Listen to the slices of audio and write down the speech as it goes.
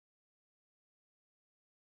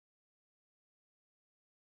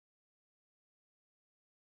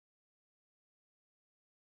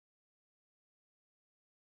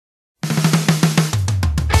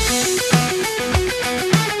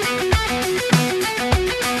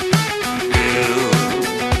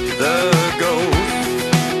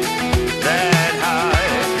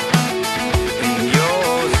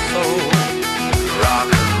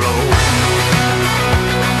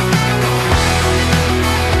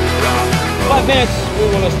5 minutes we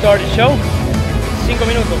will start the show. 5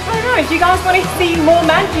 minutos. Alright, you guys want to see more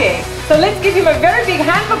magic? So let's give him a very big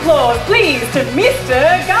hand of applause, please, to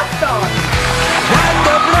Mr. Gaston.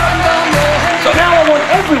 So now I want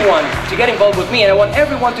everyone to get involved with me, and I want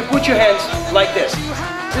everyone to put your hands like this.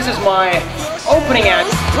 This is my opening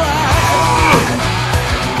act.